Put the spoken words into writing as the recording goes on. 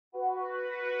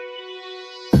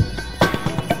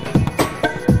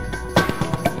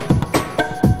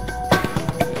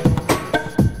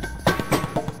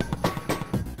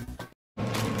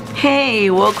Hey,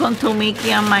 welcome to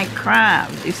Mickey and my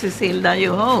craft. This is Hilda,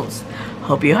 your host.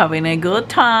 Hope you're having a good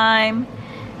time.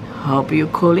 Hope you're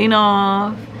cooling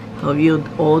off. Hope you're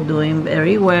all doing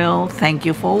very well. Thank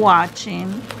you for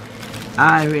watching.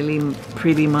 I really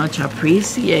pretty much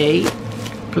appreciate.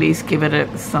 Please give it a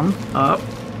thumbs up.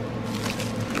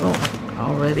 Oh,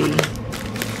 already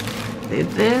did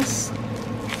this?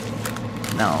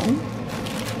 No.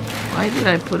 Why did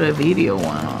I put a video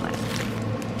one on it?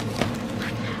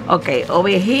 Okay, over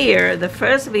here, the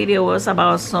first video was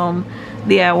about some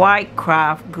DIY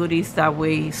craft goodies that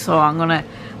we saw. I'm gonna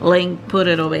put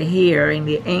it over here in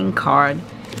the end card.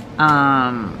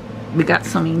 We got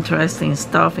some interesting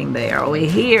stuff in there. Over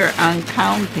here, I'm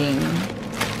counting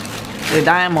the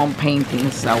diamond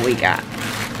paintings that we got.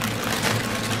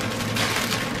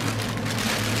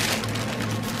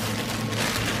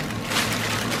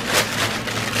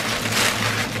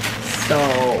 So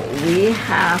we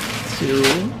have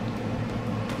to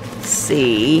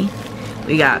see,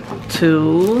 we got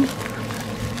 2,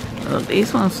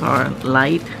 these ones are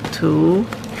light, 2,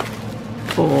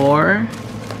 4,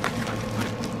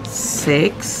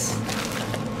 6,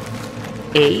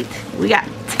 8, we got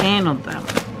 10 of them.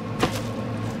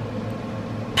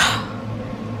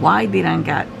 Why didn't I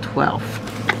got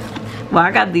 12? Well,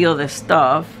 I got the other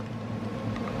stuff.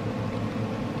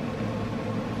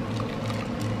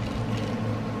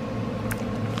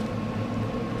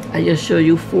 I just show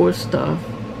you 4 stuff.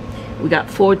 We got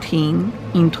 14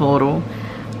 in total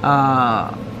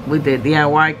with the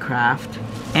DIY craft,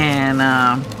 and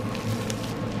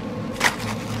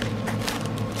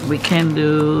we can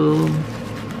do 2,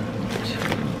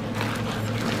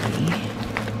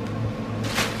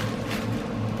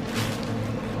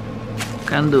 3.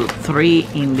 Can do 3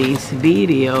 in this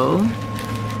video.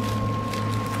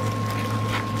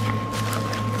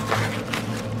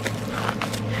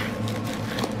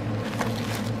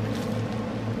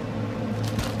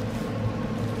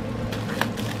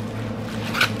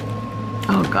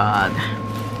 Oh God,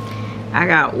 I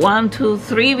got 1, 2,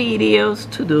 3 videos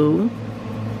to do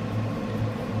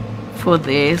for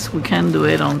this. We can do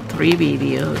it on 3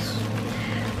 videos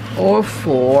or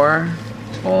 4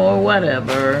 or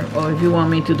whatever, or if you want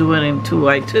me to do it in 2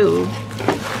 by 2.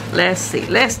 Let's see,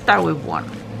 let's start with 1.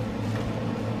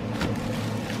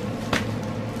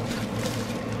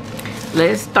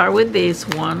 Let's start with this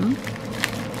one.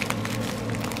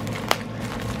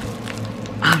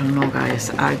 I don't know, guys.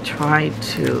 I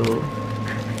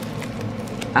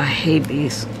hate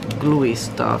these gluey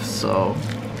stuff, so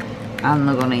I'm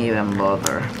not gonna even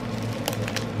bother.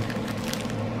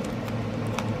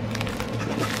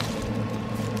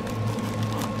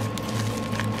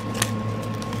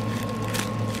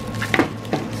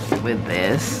 With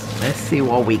this, let's see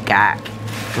what we got,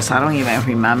 because I don't even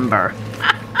remember.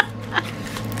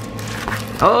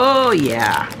 Oh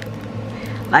yeah.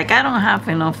 Like, I don't have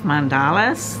enough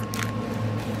mandalas.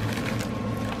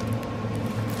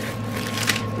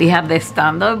 We have the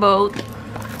standard boat.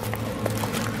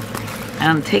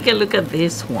 And take a look at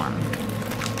this one.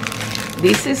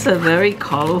 This is a very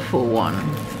colorful one.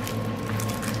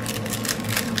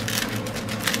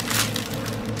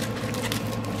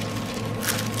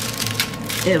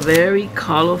 A very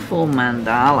colorful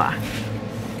mandala.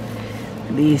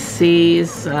 This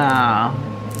is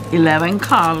 11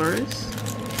 colors.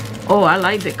 Oh, I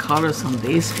like the colors on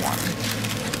this one.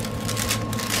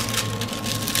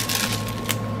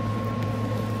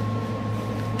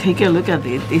 Take a look at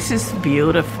this. This is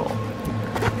beautiful.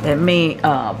 Let me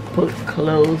put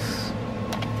close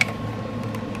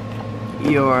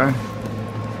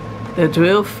the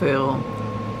drill fill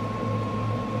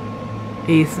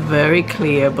is very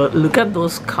clear, but look at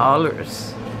those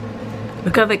colors.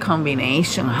 Look at the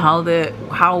combination, how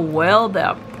well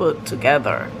they're put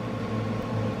together.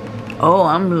 Oh,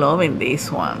 I'm loving this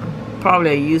one.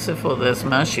 Probably I use it for the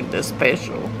smashing, the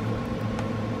special.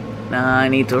 Now I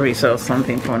need to reserve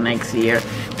something for next year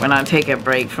when I take a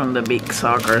break from the big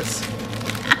suckers.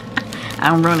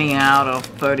 I'm running out of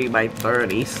 30 by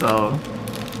 30, so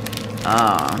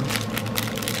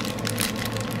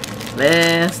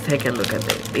let's take a look at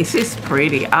this. This is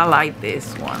pretty. I like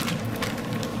this one.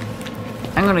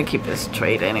 I'm gonna keep it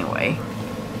straight anyway.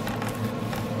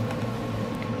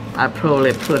 I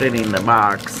probably put it in the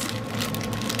box.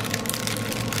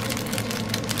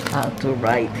 How to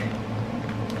write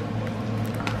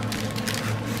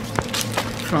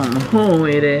from who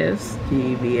it is,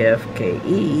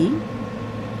 GBFKE,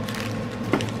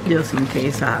 just in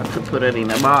case I have to put it in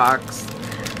a box.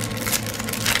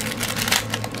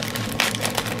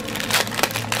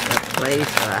 The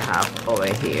place that I have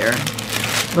over here.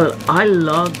 But I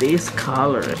love these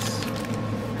colors.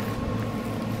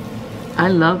 I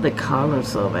love the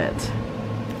colors of it.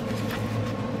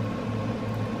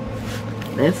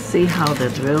 Let's see how the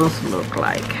drills look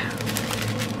like.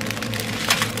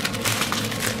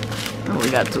 We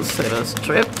got 2 set of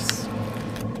strips.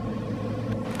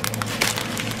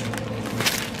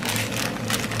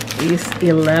 These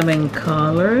 11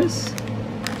 colors.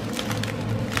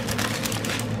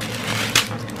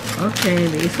 Okay,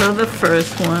 these are the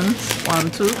first ones.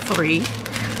 1, 2, 3.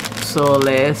 So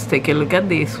let's take a look at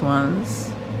these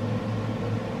ones.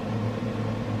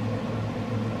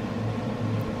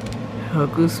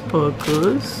 Hocus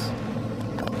Pocus.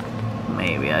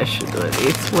 Maybe I should do it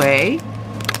this way.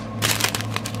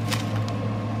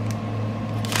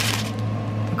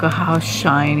 Look at how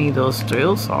shiny those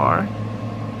drills are.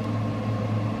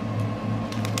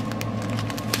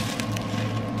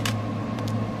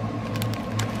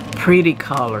 Pretty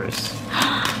colors.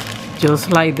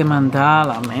 Just like the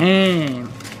mandala, man.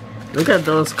 Look at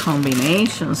those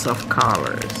combinations of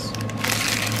colors.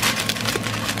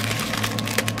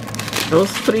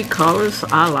 Those 3 colors,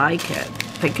 I like it.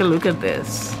 Take a look at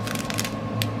this.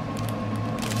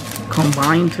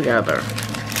 Combined together.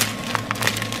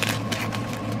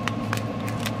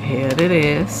 Here it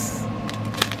is.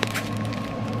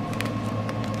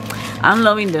 I'm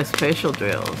loving the special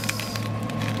drills.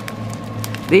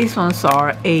 These ones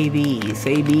are ABs.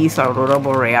 ABs are Aurora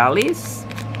Borealis.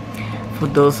 For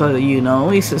those of you know,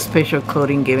 it's a special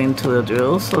coating given to the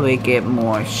drills so they get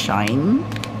more shine.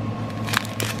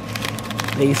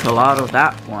 There's a lot of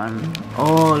that one.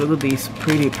 Oh, look at these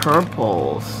pretty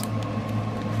purples.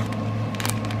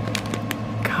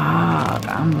 God,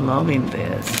 I'm loving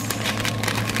this.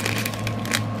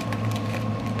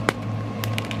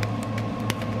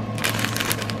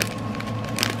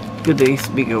 Look at these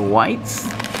bigger whites.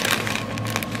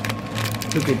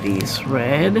 Look at these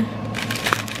red.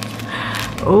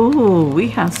 Oh, we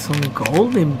have some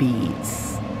golden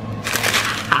beads.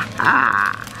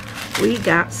 We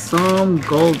got some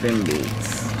golden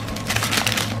beads.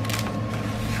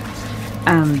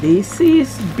 And this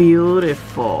is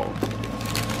beautiful.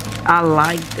 I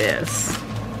like this.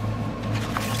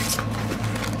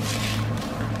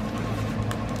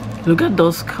 Look at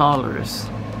those colors.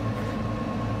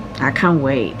 I can't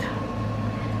wait.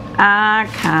 I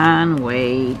can't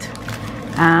wait.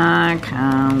 I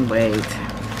can't wait.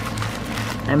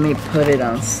 Let me put it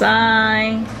on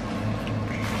side.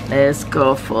 Let's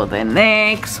go for the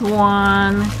next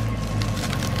one.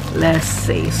 Let's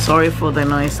see. Sorry for the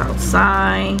noise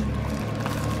outside.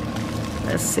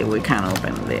 Let's see, we can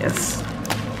open this.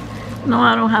 No,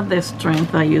 I don't have the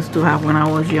strength I used to have when I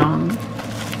was young.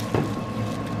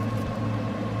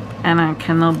 And I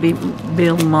cannot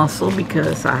build muscle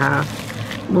because I have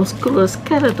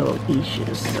musculoskeletal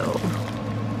issues. So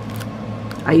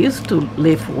I used to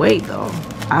lift weight though.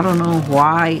 I don't know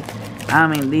why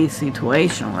I'm in this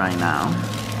situation right now.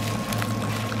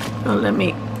 So let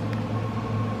me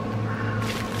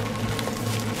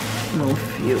move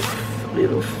you a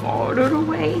little farther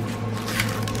away.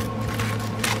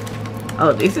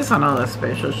 Oh, this is another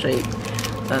special shape.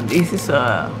 This is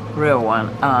a real one.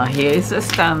 Here is a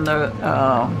standard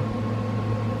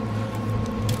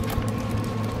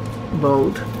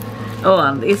boat. Oh,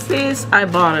 and this is, I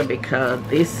bought it because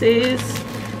this is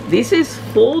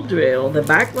full drill. The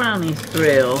background is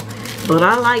drill, but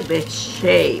I like the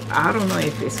shape. I don't know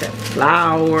if it's a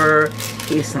flower,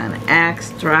 it's an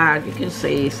extract. You can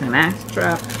say it's an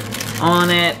extract on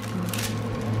it.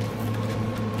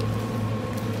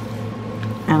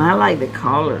 And I like the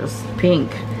colors, pink,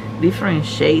 different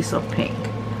shades of pink.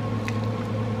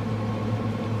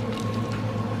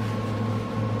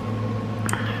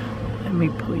 Let me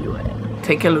pull you in.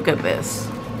 Take a look at this.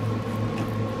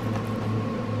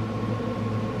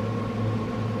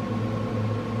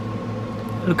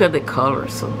 Look at the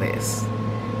colors of this.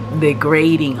 The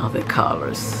grading of the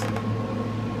colors.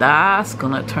 That's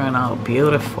gonna turn out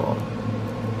beautiful.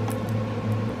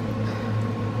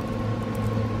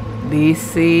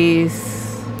 This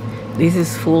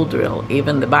is full drill.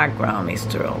 Even the background is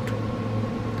drilled.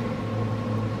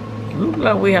 It looks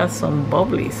like we have some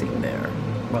bubblies in there.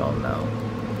 Well, no.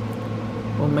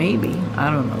 Well, maybe. I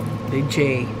don't know. The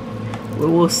J. We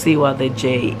will see what the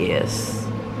J is.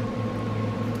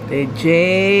 The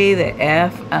J, the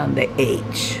F, and the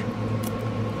H.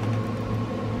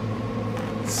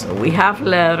 So we have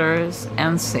letters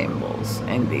and symbols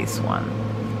in this one.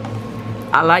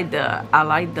 I like the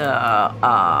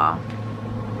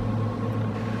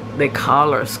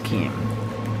color scheme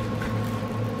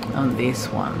on this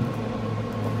one.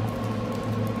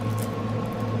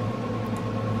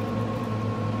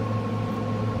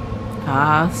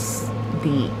 That's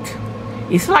neat.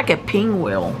 It's like a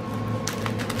pinwheel.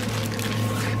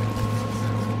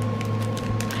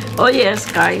 Oh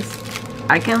yes, guys,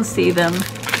 I can see them.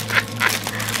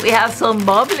 We have some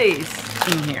bubblies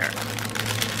in here.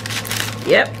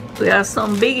 Yep, we have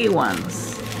some biggie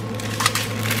ones.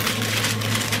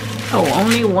 Oh,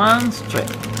 only one strip.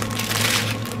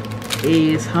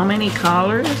 Is how many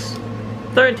colors?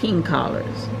 13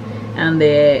 colors. And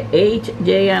the H,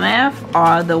 J, and F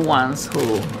are the ones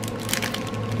who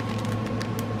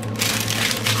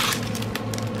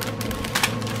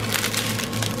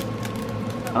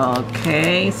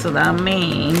okay, so that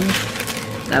means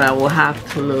that I will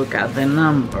have to look at the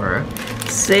number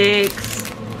 6,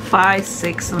 5,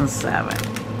 6, and 7.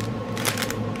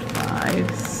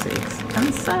 5, 6,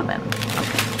 and 7.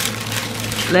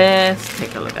 Okay. Let's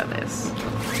take a look at this.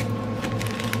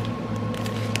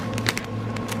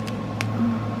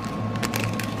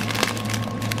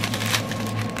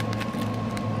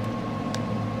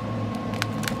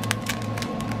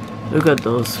 Look at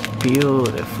those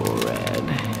beautiful red.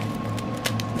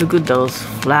 Look at those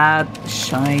flat,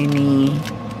 shiny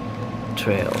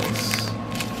trails.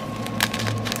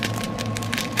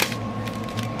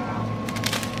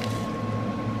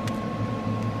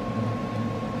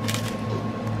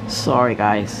 Sorry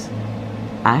guys,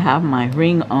 I have my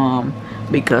ring on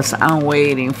because I'm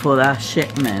waiting for that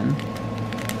shipment.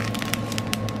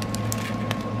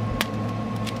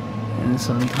 And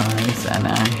sometimes, and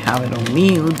I have it on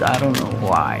mute, I don't know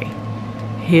why.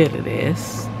 Here it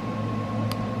is.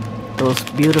 Those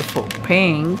beautiful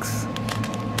pinks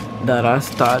that are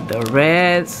the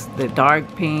reds, the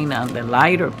dark pink, and the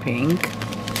lighter pink.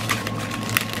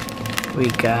 We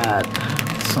got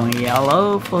some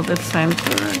yellow for the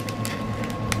center.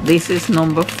 This is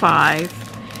number 5,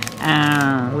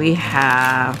 and we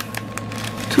have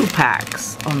 2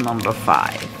 packs of number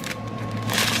 5.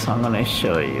 So I'm gonna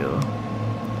show you.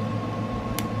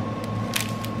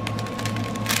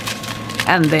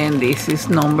 And then this is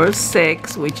number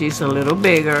 6, which is a little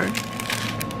bigger.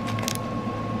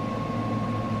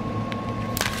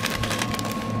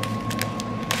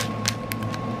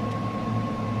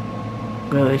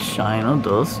 Really shine on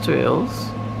those trails.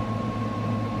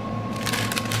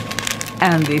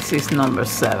 And this is number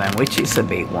 7, which is a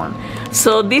big one.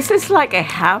 So this is like a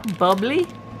half bubbly.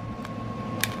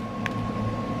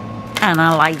 And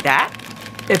I like that.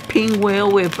 A pinwheel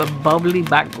with a bubbly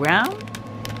background.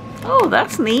 Oh,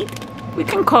 that's neat. We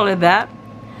can call it that.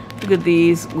 Look at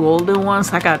these golden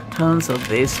ones. I got tons of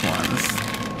these ones.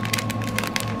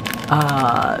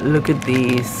 Look at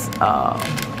these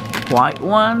white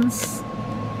ones.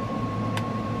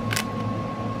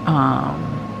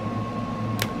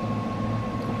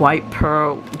 White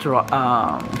pearl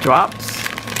drops.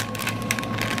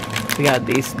 We got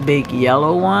these big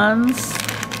yellow ones.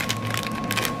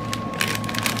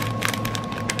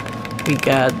 We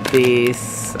got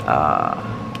these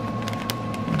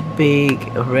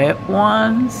big red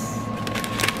ones,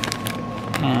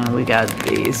 and we got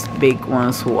these big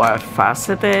ones who are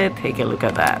faceted. Take a look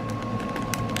at that,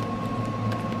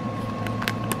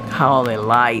 how the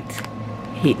light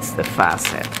hits the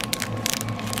facet.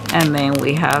 And then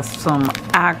we have some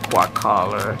aqua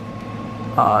color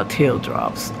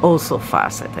teardrops, also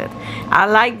faceted. I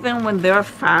like them when they're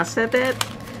faceted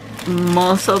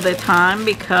most of the time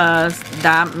because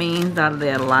that means that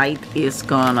the light is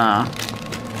gonna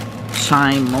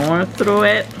shine more through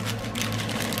it.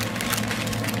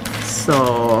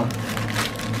 So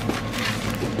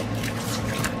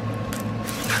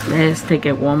let's take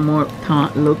it one more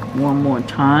time, look one more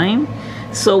time.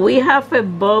 So we have a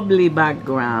bubbly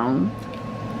background,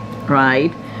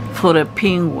 right, for the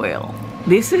pinwheel.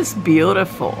 This is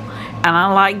beautiful, and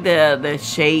I like the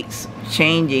shades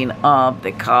changing of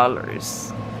the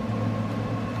colors.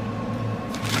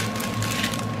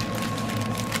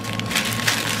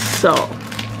 So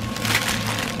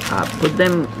I put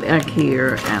them back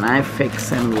here and I fix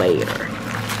them later.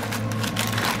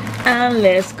 And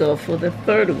let's go for the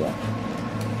third one.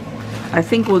 I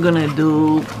think we're gonna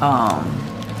do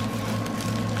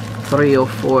 3 or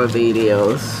 4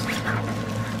 videos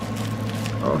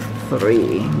of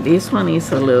 3. This one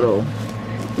is a little,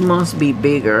 it must be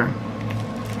bigger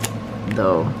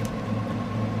though.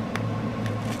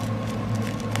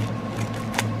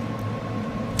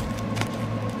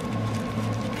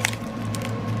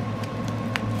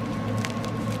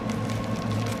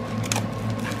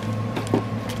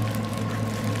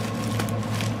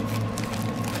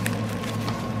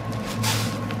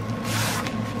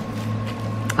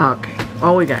 Okay,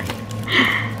 what we got?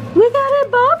 We got a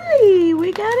bubbly.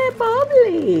 We got a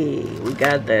bubbly. We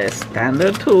got the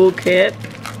standard toolkit.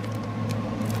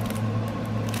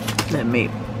 Let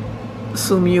me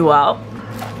zoom you out.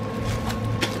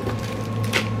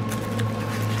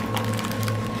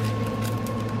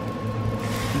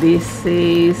 This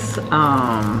is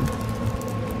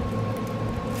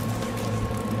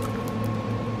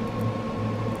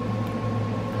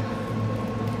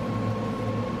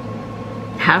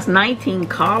has 19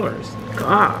 colors.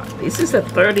 God, this is a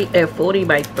 40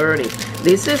 by 30.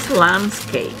 This is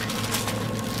landscape.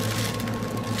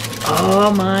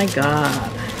 Oh my God.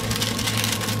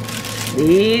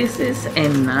 This is a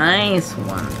nice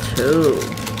one too.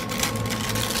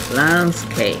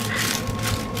 Landscape.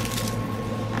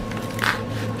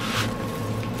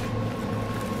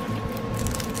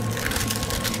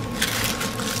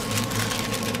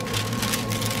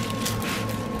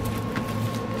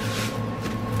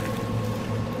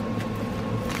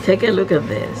 Take a look at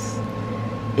this.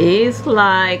 It's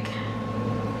like,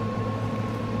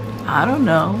 I don't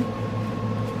know.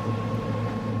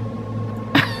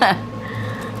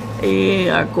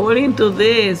 According to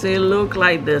this, it looked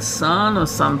like the sun or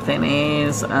something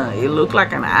is, it looked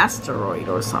like an asteroid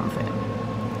or something.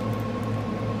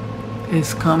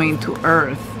 It's coming to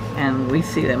Earth, and we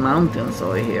see the mountains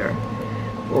over here,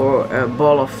 or a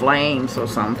ball of flames or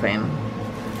something.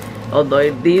 Although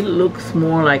it did looks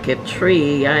more like a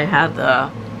tree. I had the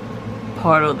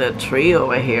part of the tree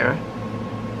over here.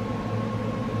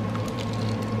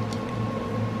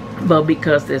 But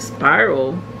because the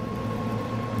spiral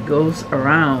goes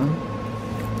around,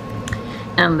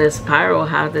 and the spiral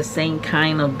has the same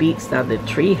kind of beats that the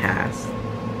tree has.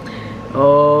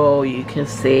 Oh, you can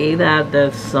say that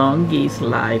the sun gives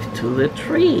life to the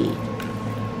tree.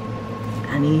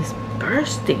 And it's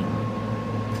bursting.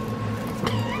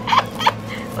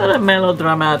 What a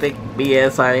melodramatic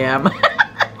BS I am.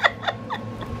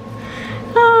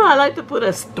 Oh, I like to put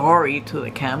a story to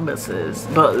the canvases.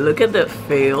 But look at the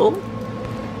fill.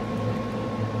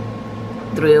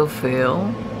 Drill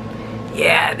fill.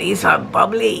 Yeah, these are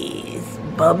bubblies.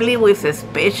 Bubbly with the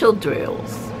special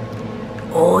drills.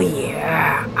 Oh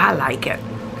yeah, I like it.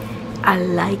 I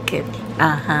like it.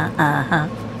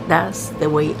 That's the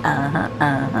way.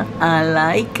 I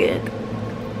like it.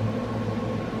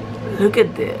 Look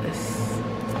at this.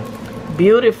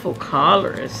 Beautiful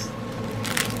colors.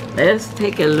 Let's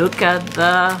take a look at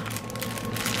the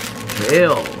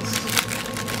bills.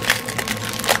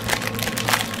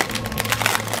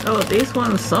 Oh, these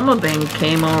ones, some of them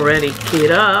came already kit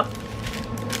up.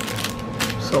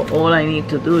 So all I need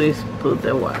to do is put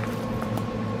the what?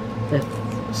 The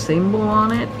symbol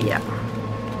on it? Yeah.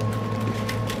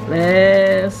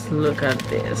 Let's look at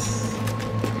this.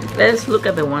 Let's look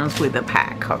at the ones with the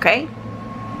pack, okay?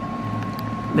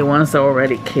 The ones that are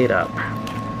already kit up.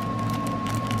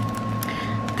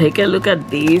 Take a look at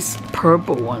these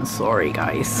purple ones. Sorry,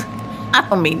 guys. I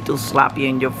don't mean to slap you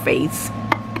in your face.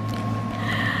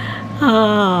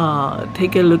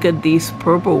 Take a look at these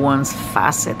purple ones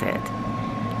faceted.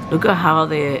 Look at how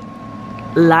the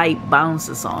light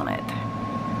bounces on it.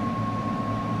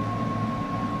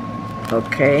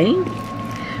 Okay.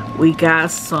 We got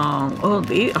some, oh,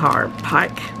 these are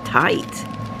packed tight,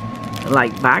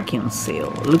 like vacuum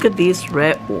seal. Look at these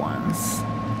red ones.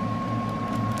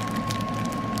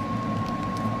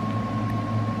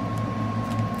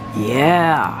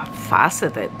 Yeah,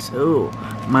 faceted too.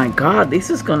 My God, this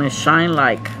is gonna shine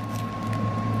like,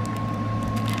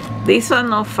 these are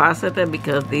not faceted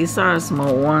because these are a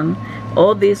small one.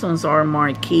 All these ones are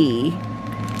marquee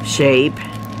shape.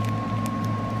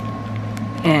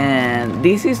 And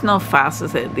this is not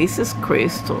faceted, this is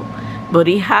crystal, but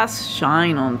it has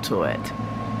shine onto it.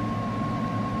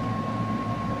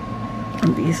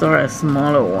 And these are a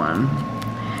smaller one.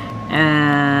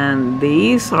 And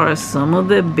these are some of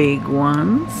the big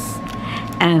ones.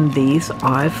 And these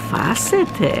are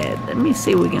faceted. Let me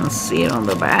see if we can see it on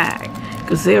the back.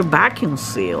 Because they're vacuum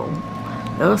sealed.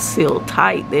 They're sealed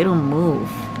tight, they don't move.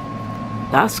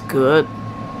 That's good.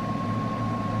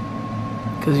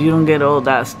 Because you don't get all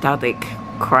that static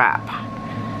crap.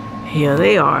 Here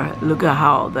they are. Look at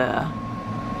how the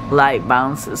light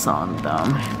bounces on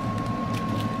them.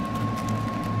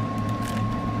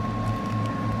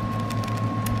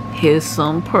 Here's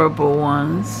some purple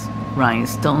ones,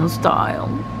 rhinestone style.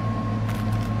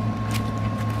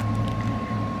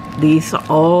 These are,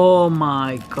 oh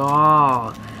my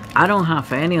God. I don't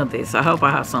have any of this. I hope I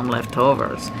have some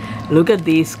leftovers. Look at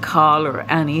this color,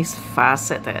 and it's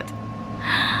faceted.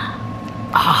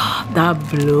 Ah, that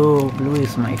blue. Blue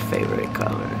is my favorite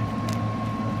color.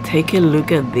 Take a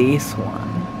look at this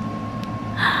one.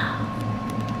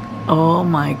 Oh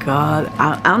my God.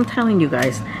 I'm telling you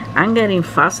guys, I'm getting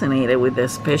fascinated with the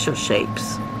special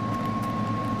shapes.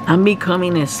 I'm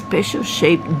becoming a special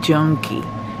shape junkie.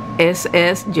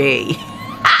 SSJ.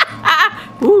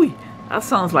 Ooh, that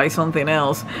sounds like something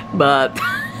else, but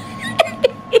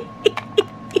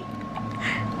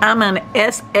I'm an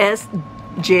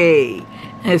SSJ,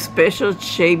 a special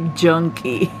shape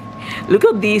junkie. Look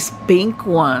at these pink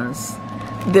ones.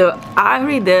 The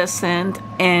iridescent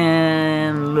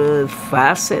and the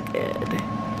faceted.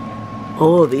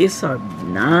 Oh, these are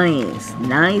nice.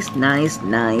 Nice, nice,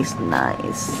 nice,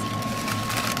 nice.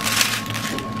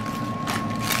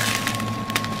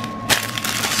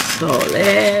 So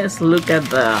let's look at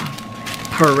the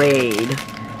parade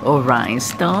of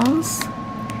rhinestones.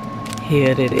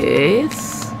 Here it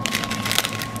is.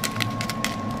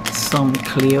 Some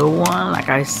clear one. Like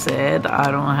I said, I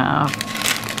don't have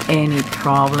any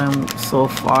problem so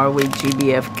far with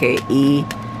GBFKE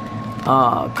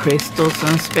crystals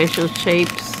and special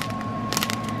shapes.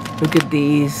 Look at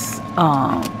these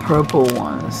purple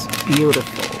ones.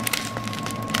 Beautiful.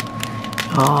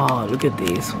 Oh, look at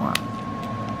this one.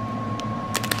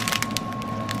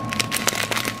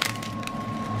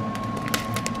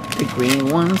 The green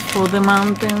ones for the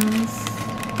mountains.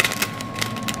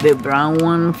 The brown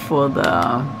one for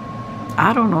the,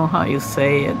 I don't know how you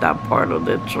say it, that part of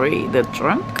the tree, the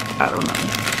trunk, I don't know.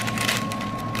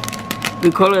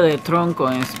 We call it a tronco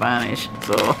in Spanish,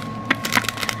 so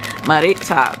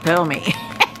Maritza, tell me.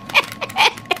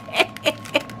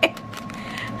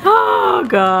 Oh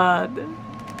God.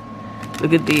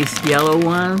 Look at these yellow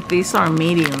ones. These are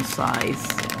medium size.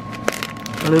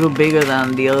 A little bigger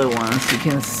than the other ones. You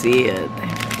can see it,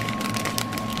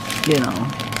 you know,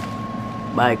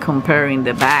 by comparing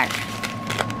the back.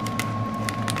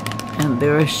 And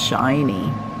they're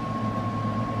shiny.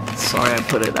 Sorry I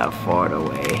put it that far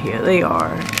away. Here they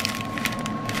are.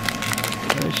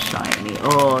 They're shiny.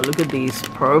 Oh, look at these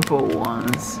purple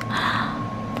ones.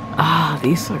 Ah,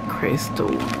 these are crystal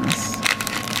ones.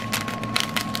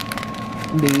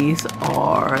 These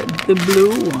are the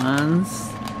blue ones.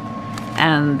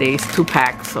 And there's 2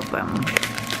 packs of them.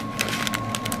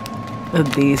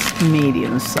 These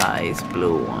medium-sized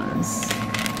blue ones.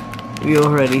 We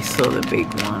already saw the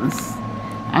big ones.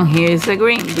 And here's the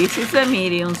green. This is a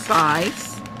medium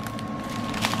size.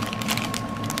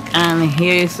 And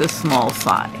here is a small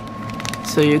size.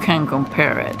 So you can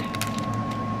compare it.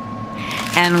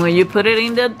 And when you put it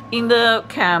in the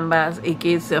canvas, it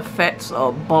gives the effects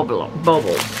of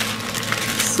bubbles.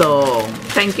 So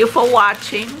thank you for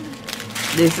watching.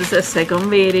 This is a second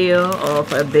video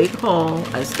of a big haul.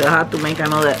 I still have to make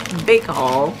another big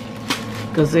haul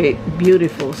because the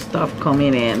beautiful stuff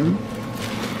coming in.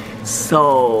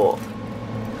 So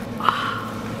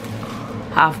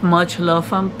have much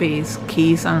love and peace.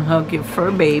 Kiss and hug your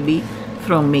fur baby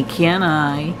from Mickey and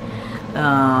I.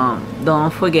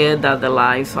 Don't forget that the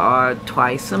lives are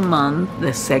twice a month,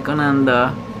 the second and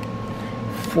the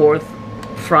fourth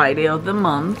Friday of the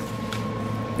month.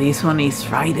 This one is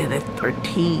Friday the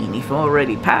 13th. If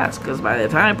already passed, because by the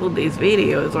time I put this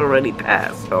video, it's already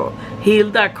passed. So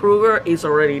Hilda Kruger is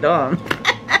already done.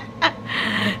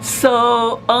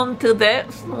 So on to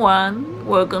that one.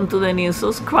 Welcome to the new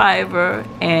subscriber,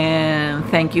 and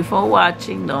thank you for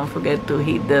watching. Don't forget to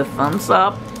hit the thumbs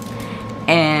up,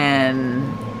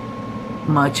 and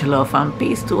much love and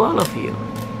peace to all of you.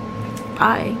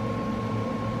 Bye.